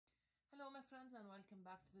friends, and welcome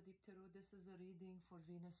back to the Deep Tarot. This is a reading for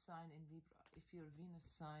Venus sign in Libra. If your Venus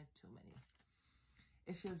sign,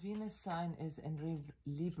 If your Venus sign is in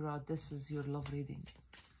Libra, this is your love reading.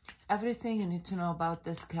 Everything you need to know about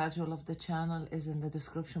the schedule of the channel is in the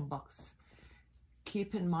description box.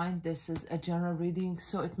 Keep in mind this is a general reading,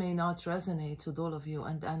 so it may not resonate with all of you,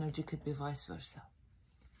 and the energy could be vice versa.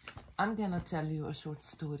 I'm gonna tell you a short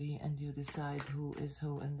story and you decide who is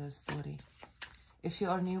who in the story. If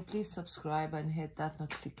you are new, please subscribe and hit that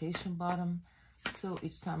notification button, so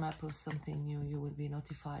each time I post something new, you will be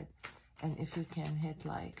notified. And if you can hit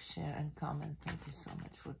like, share, and comment, thank you so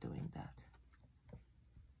much for doing that.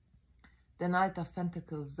 The Knight of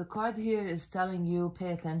Pentacles. The card here is telling you,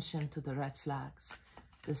 pay attention to the red flags.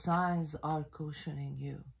 The signs are cautioning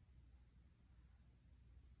you.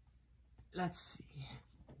 Let's see.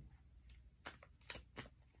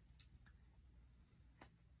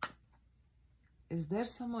 Is there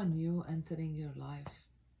someone new entering your life,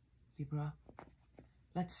 Libra?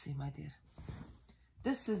 Let's see, my dear.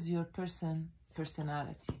 This is your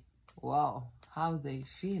personality. Wow, how they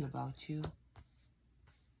feel about you.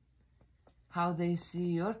 How they see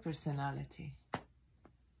your personality.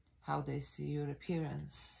 How they see your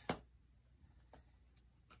appearance.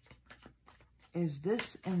 Is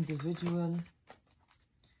this individual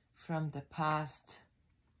from the past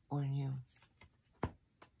or new?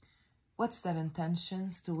 What's their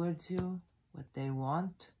intentions towards you? What they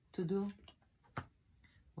want to do?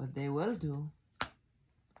 What they will do?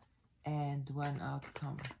 And one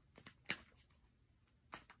outcome.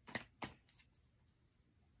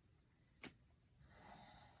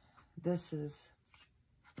 This is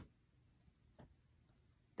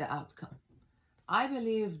the outcome. I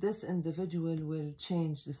believe this individual will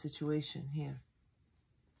change the situation here.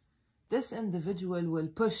 This individual will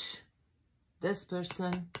push this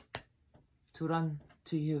person to run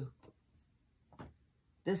to you.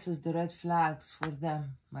 This is the red flags for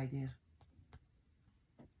them, my dear.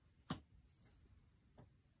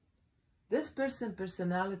 This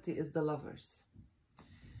personality is the Lovers.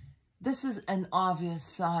 This is an obvious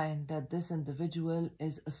sign that this individual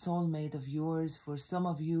is a soulmate of yours. For some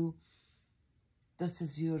of you, this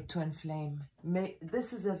is your twin flame.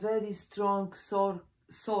 This is a very strong soul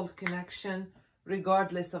connection,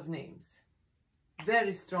 regardless of names.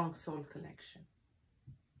 Very strong soul connection.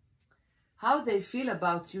 How they feel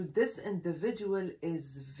about you, this individual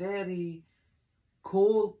is very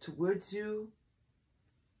cold towards you,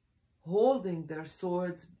 holding their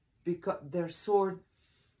swords because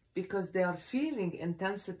they are feeling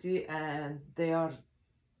intensity, and they are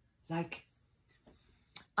like,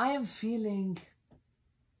 I am feeling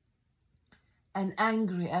an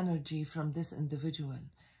angry energy from this individual.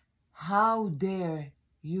 How dare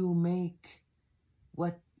you make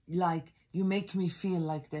you make me feel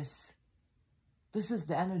like this? This is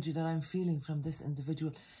the energy that I'm feeling from this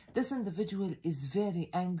individual. This individual is very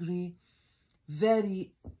angry,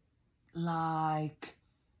 very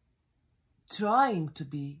trying to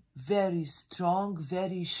be very strong,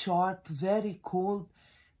 very sharp, very cold,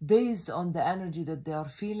 based on the energy that they are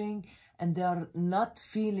feeling, and they are not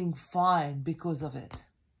feeling fine because of it.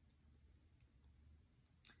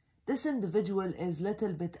 This individual is a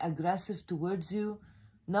little bit aggressive towards you.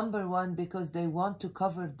 Number one, because they want to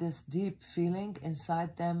cover this deep feeling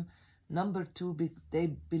inside them. Number two,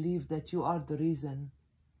 they believe that you are the reason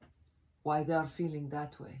why they are feeling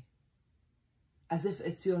that way. As if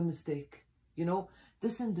it's your mistake. You know,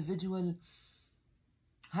 this individual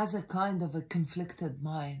has a kind of a conflicted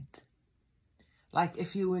mind. Like,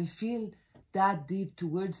 if you will feel that deep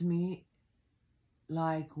towards me,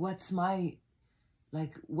 like, what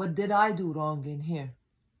did I do wrong in here?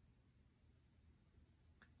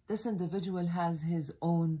 This individual has his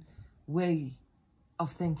own way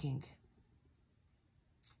of thinking.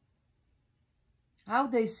 How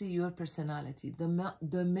they see your personality.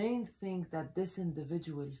 The main thing that this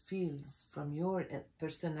individual feels from your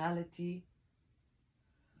personality,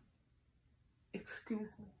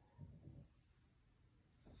 excuse me,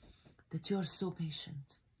 that you're so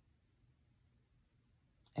patient.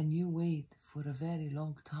 And you wait for a very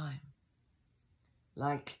long time.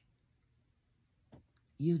 Like,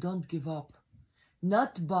 you don't give up.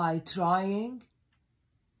 Not by trying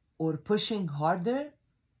or pushing harder,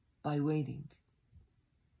 by waiting.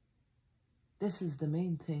 This is the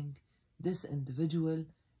main thing this individual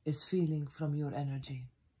is feeling from your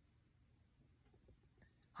energy.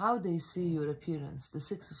 How they see your appearance. The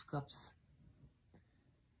Six of Cups.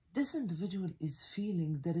 This individual is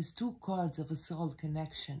feeling there is two cards of a soul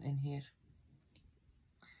connection in here.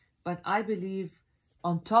 But I believe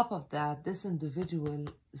on top of that, this individual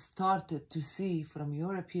started to see from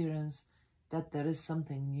your appearance that there is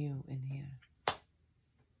something new in here.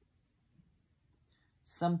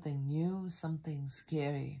 Something new, something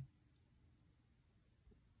scary.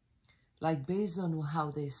 Like based on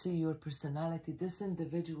how they see your personality, this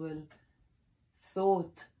individual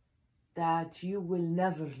thought that you will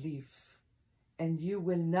never leave and you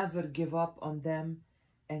will never give up on them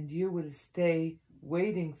and you will stay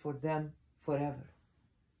waiting for them forever.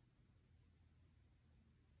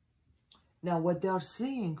 Now, what they are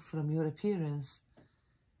seeing from your appearance,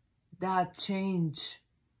 that change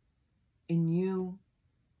in you,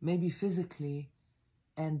 maybe physically,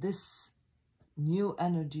 and this new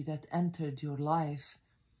energy that entered your life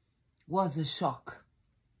was a shock.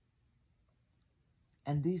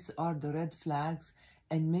 And these are the red flags,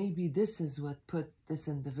 and maybe this is what put this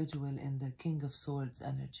individual in the King of Swords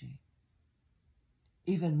energy.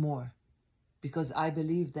 Even more, because I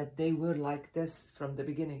believe that they were like this from the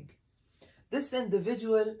beginning. This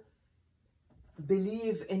individual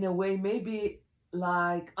believe in a way, maybe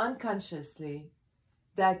like unconsciously,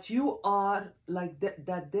 that you are like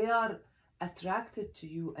that they are attracted to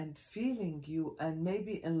you and feeling you and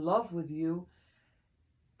maybe in love with you.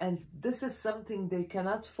 And this is something they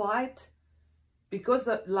cannot fight because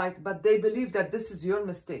of, like, but they believe that this is your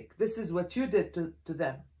mistake. This is what you did to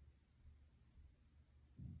them.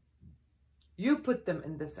 You put them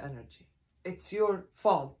in this energy. It's your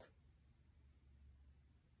fault.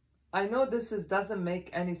 I know this doesn't make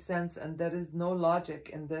any sense and there is no logic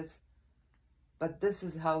in this, but this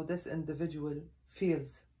is how this individual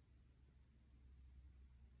feels.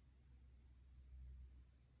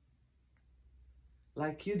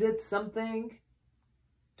 Like you did something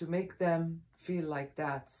to make them feel like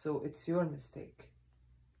that, so it's your mistake.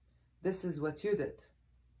 This is what you did.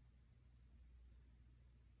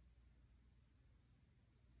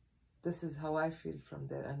 This is how I feel from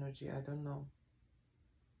their energy. I don't know.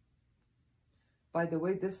 By the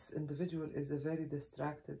way, this individual is a very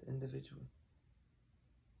distracted individual.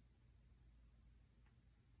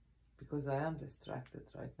 Because I am distracted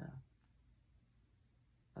right now.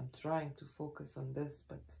 I'm trying to focus on this,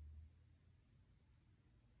 but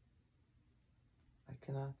I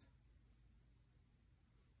cannot.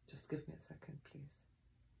 Just give me a second, please.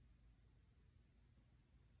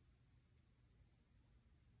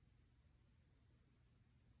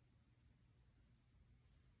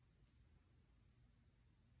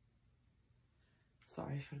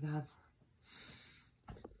 Sorry for that.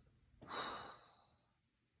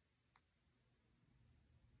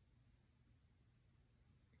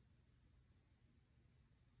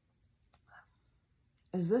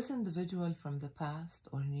 Is this individual from the past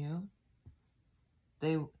or new?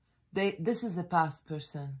 This is a past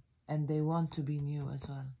person and they want to be new as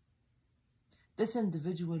well. This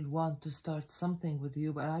individual want to start something with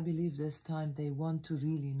you, but I believe this time they want to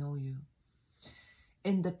really know you.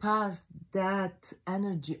 In the past, that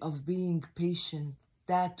energy of being patient,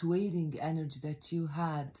 that waiting energy that you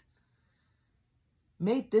had,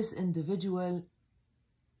 made this individual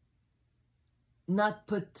not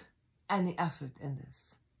put any effort in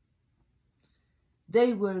this.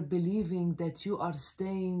 They were believing that you are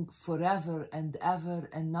staying forever and ever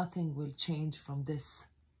and nothing will change from this.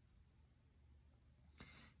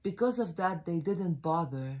 Because of that, they didn't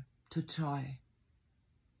bother to try.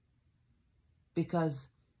 Because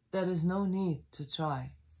there is no need to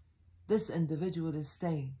try. This individual is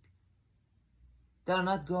staying. They are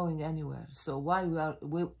not going anywhere. So why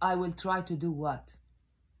I will try to do what?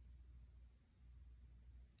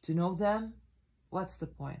 To know them? What's the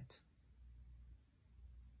point?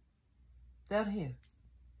 They're here.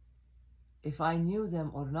 If I knew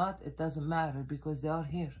them or not, it doesn't matter because they are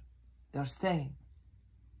here. They're staying.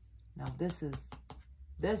 Now this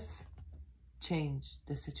changed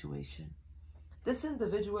the situation. This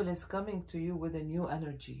individual is coming to you with a new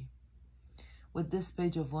energy. With this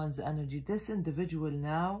Page of Wands energy, this individual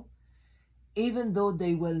now, even though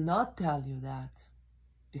they will not tell you that,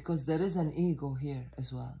 because there is an ego here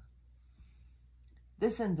as well,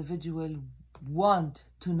 this individual want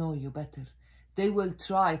to know you better. They will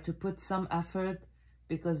try to put some effort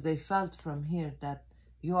because they felt from here that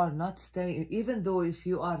you are not staying, even though if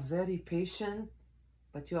you are very patient,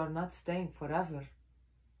 but you are not staying forever.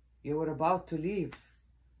 You were about to leave.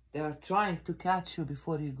 They are trying to catch you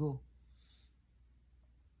before you go.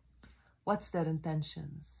 What's their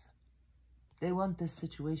intentions? They want this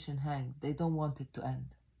situation hanged. They don't want it to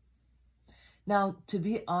end. Now, to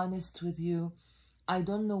be honest with you, I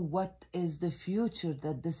don't know what is the future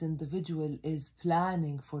that this individual is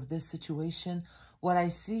planning for this situation. What I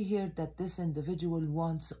see here that this individual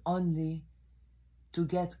wants only to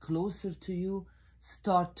get closer to you,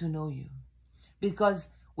 start to know you. Because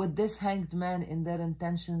with this Hanged Man in their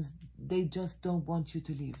intentions, they just don't want you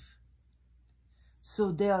to leave.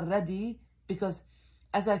 So they are ready because,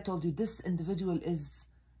 as I told you, this individual is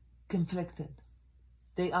conflicted.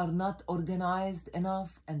 They are not organized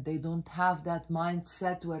enough and they don't have that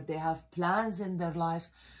mindset where they have plans in their life.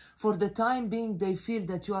 For the time being, they feel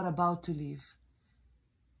that you are about to leave.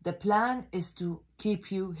 The plan is to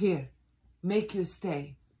keep you here, make you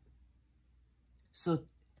stay. So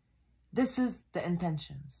this is the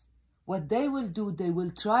intentions. What they will do, they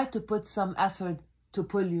will try to put some effort to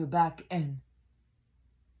pull you back in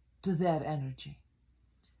to their energy.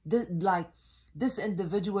 This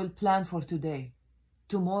individual plan for today.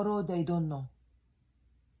 Tomorrow, they don't know.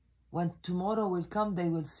 When tomorrow will come, they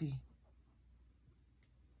will see.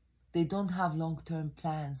 They don't have long-term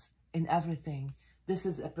plans in everything. This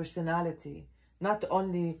is a personality, not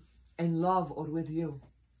only in love or with you.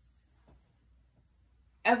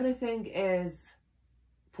 Everything is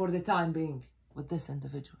for the time being with this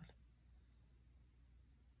individual.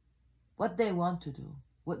 What they want to do,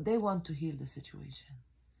 what they want to heal the situation,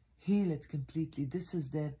 heal it completely. This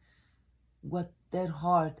is what their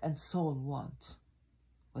heart and soul want.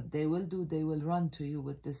 What they will do, they will run to you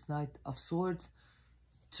with this Knight of Swords,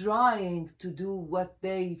 trying to do what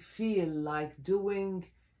they feel like doing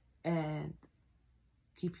and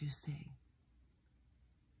keep you staying.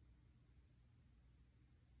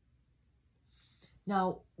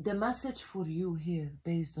 Now, the message for you here,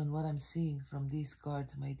 based on what I'm seeing from these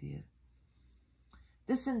cards, my dear,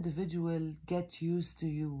 this individual gets used to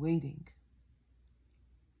you waiting,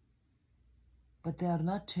 but they are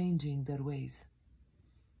not changing their ways.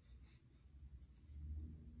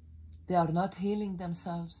 They are not healing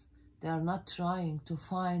themselves. They are not trying to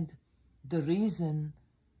find the reason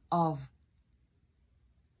of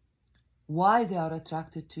why they are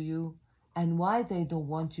attracted to you and why they don't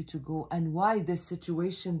want you to go and why this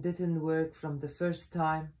situation didn't work from the first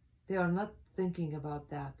time. They are not thinking about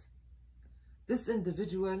that. This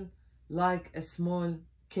individual, like a small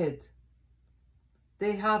kid,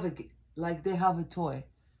 they have a toy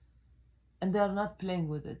and they are not playing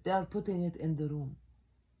with it. They are putting it in the room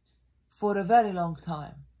for a very long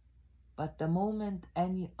time. But the moment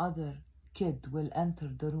any other kid will enter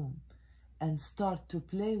the room and start to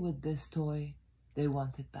play with this toy, they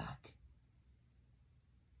want it back.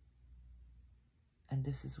 And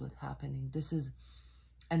this is what's happening. This is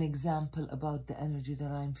an example about the energy that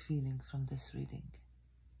I'm feeling from this reading.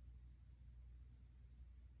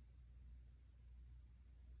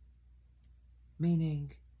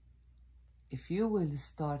 Meaning, if you will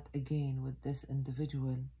start again with this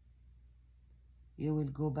individual, you will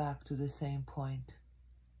go back to the same point.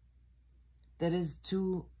 There is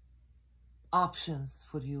two options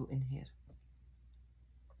for you in here.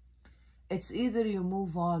 It's either you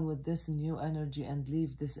move on with this new energy and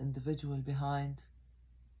leave this individual behind,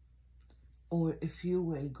 or if you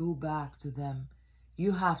will go back to them,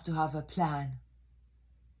 you have to have a plan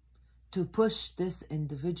to push this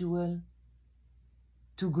individual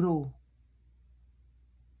to grow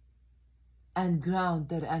and ground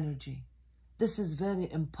their energy. This is very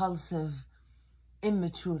impulsive,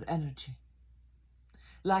 immature energy.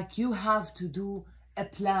 Like you have to do a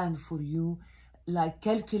plan for you, like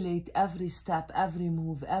calculate every step, every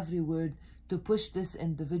move, every word to push this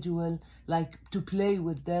individual, like to play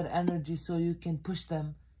with their energy so you can push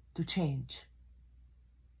them to change.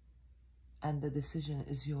 And the decision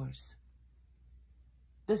is yours.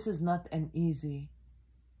 This is not an easy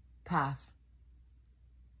path.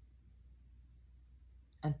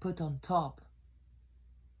 And put on top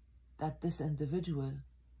that this individual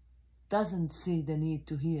doesn't see the need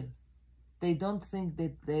to heal. They don't think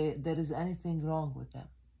that there is anything wrong with them.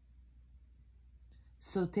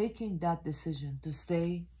 So taking that decision to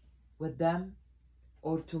stay with them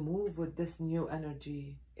or to move with this new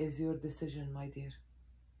energy is your decision, my dear.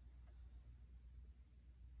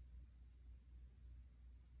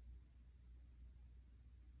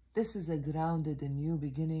 This is a grounded and new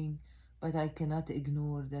beginning, but I cannot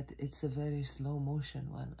ignore that it's a very slow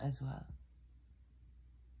motion one as well.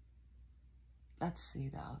 Let's see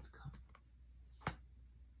the outcome.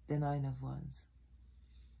 The Nine of Wands.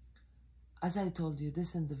 As I told you,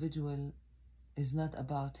 this individual is not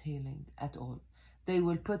about healing at all. They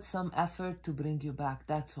will put some effort to bring you back,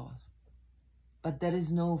 that's all. But there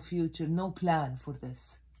is no future, no plan for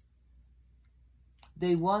this.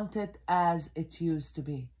 They want it as it used to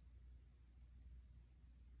be,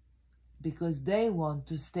 because they want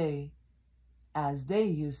to stay as they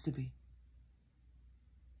used to be.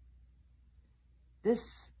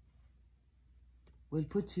 This will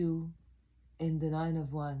put you in the Nine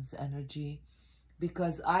of Wands energy,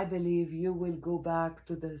 because I believe you will go back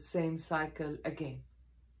to the same cycle again.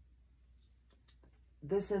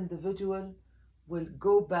 This individual will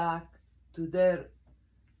go back to their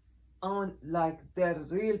own, like their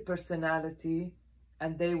real personality,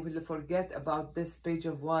 and they will forget about this Page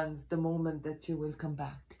of Wands the moment that you will come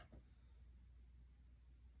back.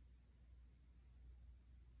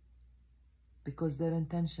 Because their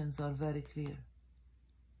intentions are very clear.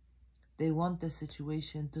 They want the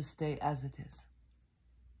situation to stay as it is.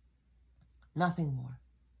 Nothing more,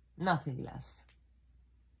 nothing less.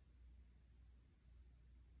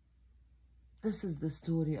 This is the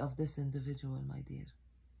story of this individual, my dear.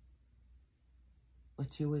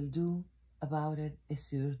 What you will do about it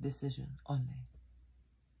is your decision only.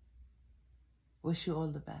 Wish you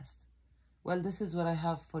all the best. Well, this is what I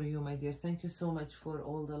have for you, my dear. Thank you so much for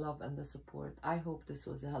all the love and the support. I hope this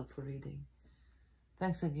was a helpful reading.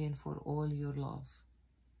 Thanks again for all your love.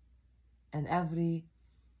 And every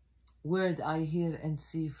word I hear and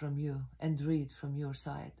see from you and read from your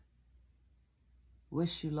side.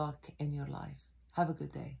 Wish you luck in your life. Have a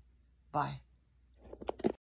good day. Bye.